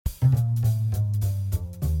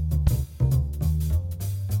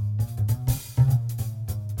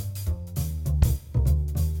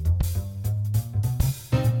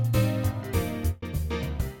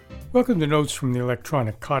Welcome to Notes from the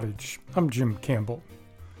Electronic Cottage. I'm Jim Campbell.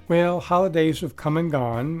 Well, holidays have come and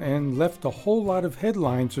gone and left a whole lot of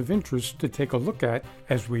headlines of interest to take a look at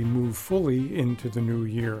as we move fully into the new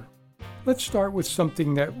year. Let's start with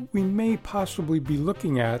something that we may possibly be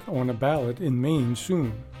looking at on a ballot in Maine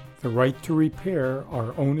soon: the right to repair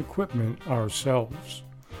our own equipment ourselves.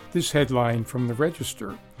 This headline from the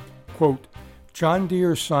Register, quote, John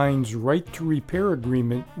Deere signs right to repair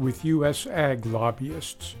agreement with U.S. ag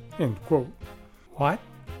lobbyists, end quote. What?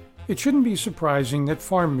 It shouldn't be surprising that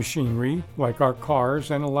farm machinery, like our cars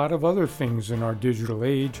and a lot of other things in our digital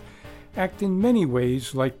age, act in many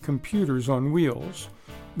ways like computers on wheels,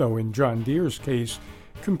 though in John Deere's case,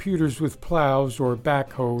 computers with plows or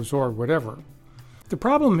backhoes or whatever. The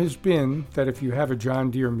problem has been that if you have a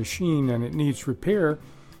John Deere machine and it needs repair,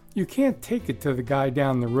 you can't take it to the guy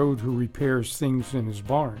down the road who repairs things in his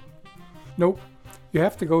barn. Nope, you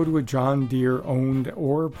have to go to a John Deere owned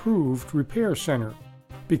or approved repair center,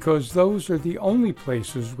 because those are the only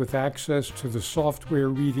places with access to the software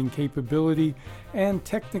reading capability and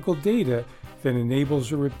technical data that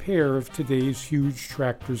enables a repair of today's huge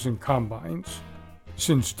tractors and combines.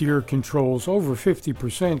 Since Deere controls over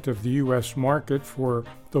 50% of the U.S. market for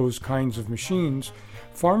those kinds of machines,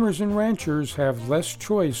 farmers and ranchers have less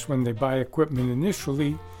choice when they buy equipment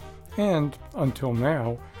initially, and, until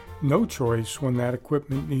now, no choice when that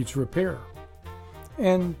equipment needs repair.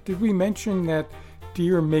 And did we mention that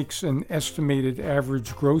Deere makes an estimated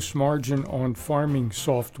average gross margin on farming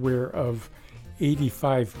software of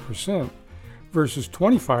 85% versus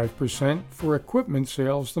 25% for equipment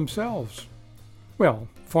sales themselves? Well,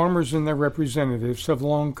 farmers and their representatives have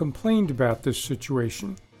long complained about this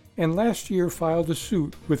situation, and last year filed a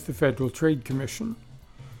suit with the Federal Trade Commission.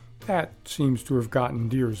 That seems to have gotten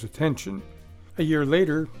Deere's attention. A year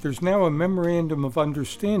later, there's now a memorandum of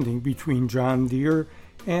understanding between John Deere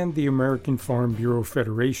and the American Farm Bureau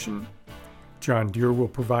Federation. John Deere will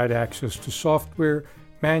provide access to software,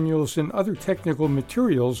 manuals, and other technical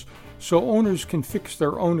materials so owners can fix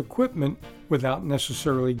their own equipment without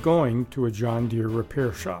necessarily going to a John Deere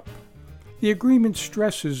repair shop. The agreement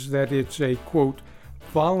stresses that it's a, quote,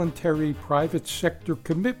 voluntary private sector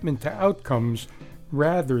commitment to outcomes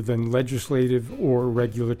rather than legislative or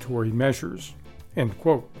regulatory measures, end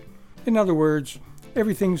quote. In other words,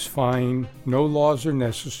 everything's fine, no laws are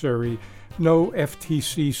necessary, no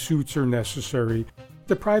FTC suits are necessary.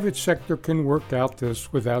 The private sector can work out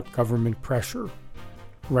this without government pressure.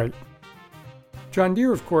 Right. John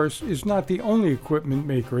Deere, of course, is not the only equipment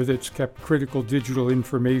maker that's kept critical digital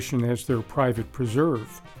information as their private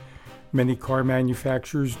preserve. Many car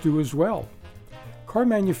manufacturers do as well. Car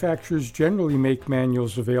manufacturers generally make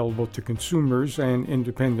manuals available to consumers and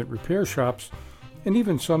independent repair shops, and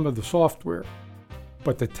even some of the software.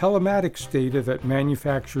 But the telematics data that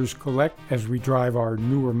manufacturers collect as we drive our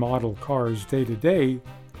newer model cars day to day,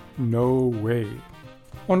 no way.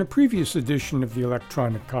 On a previous edition of the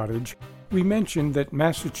Electronic Cottage, we mentioned that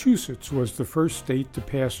Massachusetts was the first state to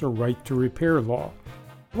pass a right to repair law,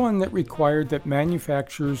 one that required that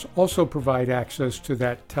manufacturers also provide access to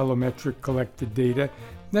that telemetric collected data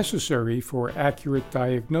necessary for accurate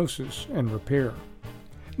diagnosis and repair.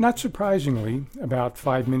 Not surprisingly, about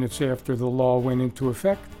 5 minutes after the law went into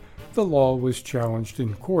effect, the law was challenged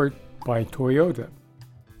in court by Toyota.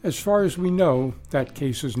 As far as we know, that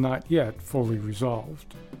case is not yet fully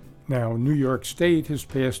resolved. Now, New York State has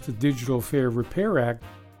passed the Digital Fair Repair Act,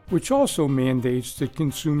 which also mandates that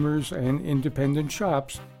consumers and independent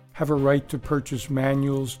shops have a right to purchase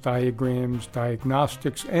manuals, diagrams,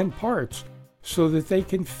 diagnostics, and parts so that they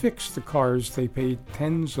can fix the cars they paid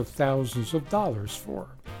tens of thousands of dollars for.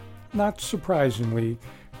 Not surprisingly,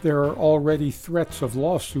 there are already threats of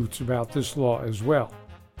lawsuits about this law as well.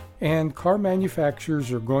 And car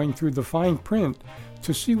manufacturers are going through the fine print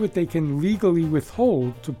to see what they can legally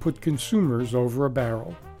withhold to put consumers over a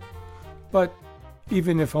barrel. But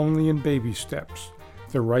even if only in baby steps,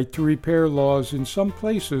 the right to repair laws in some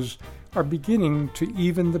places are beginning to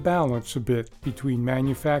even the balance a bit between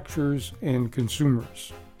manufacturers and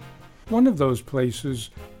consumers. One of those places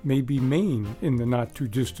may be Maine in the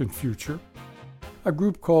not-too-distant future. A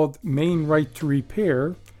group called Maine Right to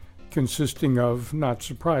Repair, consisting of, not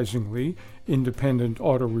surprisingly, independent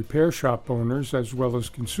auto repair shop owners as well as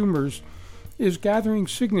consumers, is gathering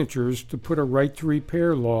signatures to put a right to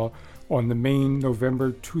repair law on the Maine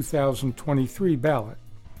November 2023 ballot.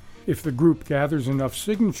 If the group gathers enough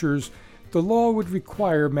signatures, the law would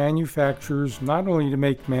require manufacturers not only to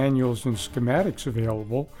make manuals and schematics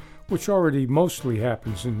available, which already mostly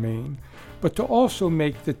happens in Maine, but to also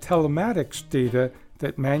make the telematics data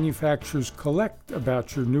that manufacturers collect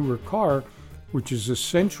about your newer car which is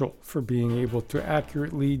essential for being able to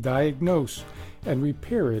accurately diagnose and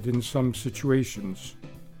repair it in some situations.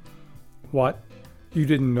 What? You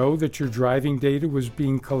didn't know that your driving data was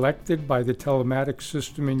being collected by the telematics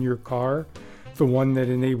system in your car, the one that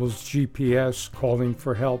enables GPS, calling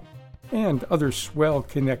for help, and other swell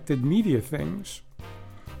connected media things?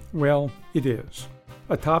 Well, it is.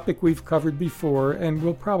 A topic we've covered before and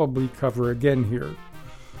will probably cover again here.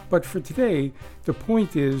 But for today, the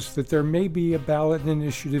point is that there may be a ballot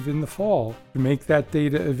initiative in the fall to make that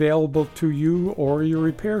data available to you or your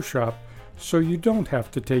repair shop so you don't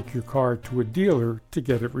have to take your car to a dealer to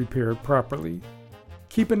get it repaired properly.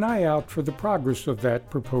 Keep an eye out for the progress of that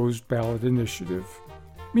proposed ballot initiative.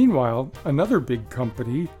 Meanwhile, another big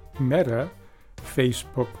company, Meta,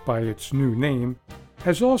 Facebook by its new name,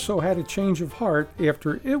 has also had a change of heart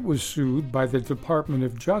after it was sued by the Department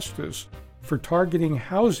of Justice for targeting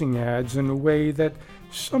housing ads in a way that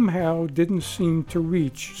somehow didn't seem to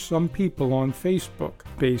reach some people on Facebook,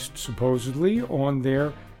 based supposedly on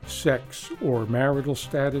their sex or marital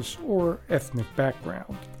status or ethnic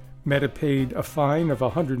background. Meta paid a fine of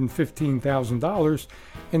 $115,000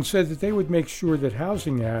 and said that they would make sure that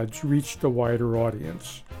housing ads reached a wider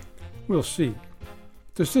audience. We'll see.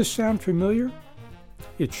 Does this sound familiar?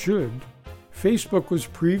 It should. Facebook was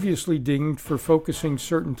previously dinged for focusing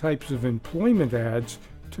certain types of employment ads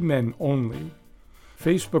to men only.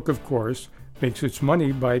 Facebook, of course, makes its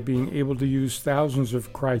money by being able to use thousands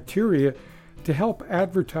of criteria to help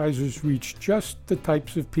advertisers reach just the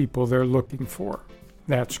types of people they're looking for.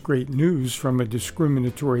 That's great news from a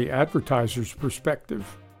discriminatory advertiser's perspective.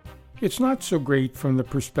 It's not so great from the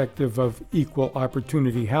perspective of equal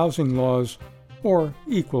opportunity housing laws or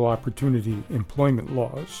equal opportunity employment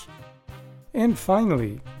laws. And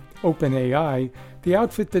finally, OpenAI, the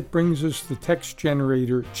outfit that brings us the text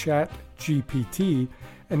generator ChatGPT,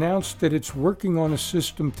 announced that it's working on a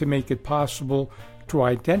system to make it possible to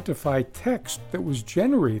identify text that was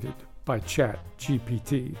generated by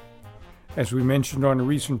ChatGPT. As we mentioned on a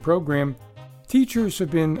recent program, teachers have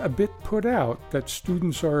been a bit put out that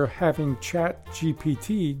students are having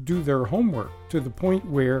ChatGPT do their homework to the point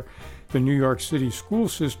where the New York City school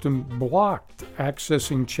system blocked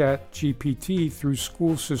accessing ChatGPT through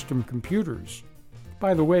school system computers.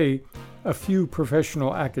 By the way, a few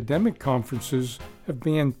professional academic conferences have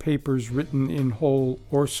banned papers written in whole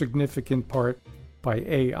or significant part by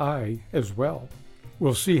AI as well.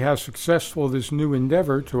 We'll see how successful this new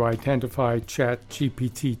endeavor to identify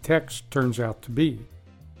ChatGPT text turns out to be.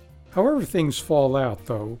 However things fall out,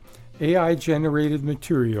 though, AI-generated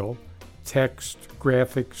material, text,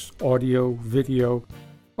 graphics, audio, video,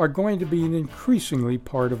 are going to be an increasingly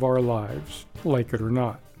part of our lives, like it or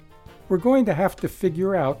not. We're going to have to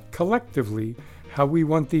figure out collectively how we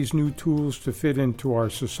want these new tools to fit into our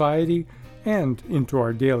society and into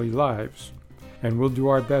our daily lives. And we'll do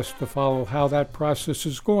our best to follow how that process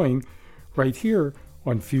is going right here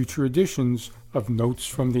on future editions of Notes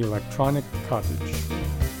from the Electronic Cottage.